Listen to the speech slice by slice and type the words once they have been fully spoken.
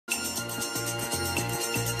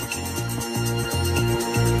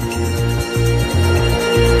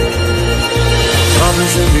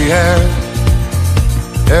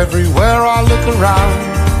Everywhere I look around,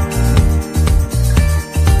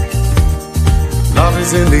 love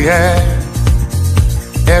is in the air,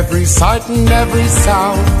 every sight and every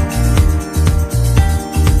sound.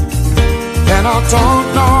 And I don't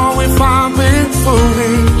know if I'm being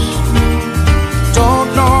foolish, don't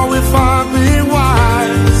know if I'm being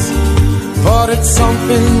wise, but it's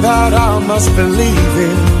something that I must believe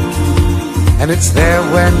in, and it's there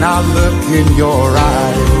when I look in your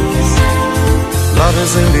eyes. Love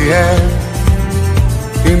is in the air,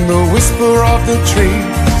 in the whisper of the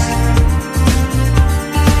trees.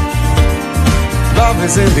 Love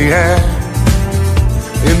is in the air,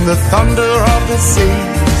 in the thunder of the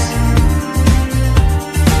seas.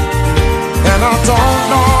 And I don't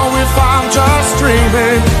know if I'm just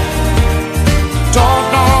dreaming, don't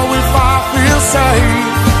know if I feel safe,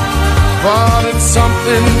 but it's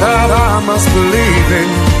something that I must believe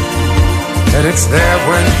in, and it's there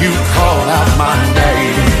when you call out my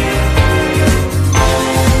name.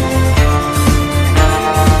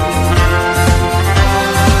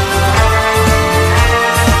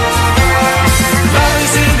 Love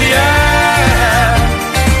is in the air,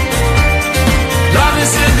 love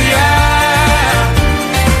is in the air.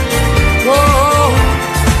 Whoa,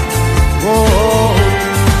 whoa,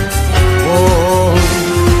 whoa.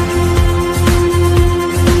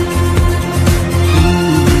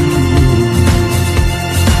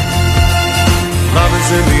 Love is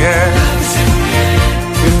in the air,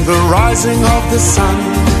 in the rising of the sun.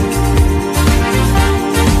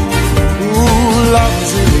 Ooh, love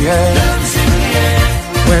is in the air,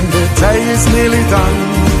 when the day is nearly done.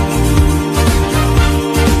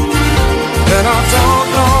 Then I don't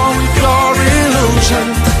know if you're illusion,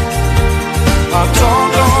 I don't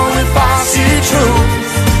know if I see truth,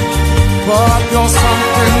 but you're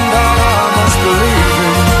something that I must believe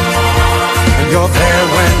in, and you're there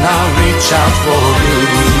when I reach out for you.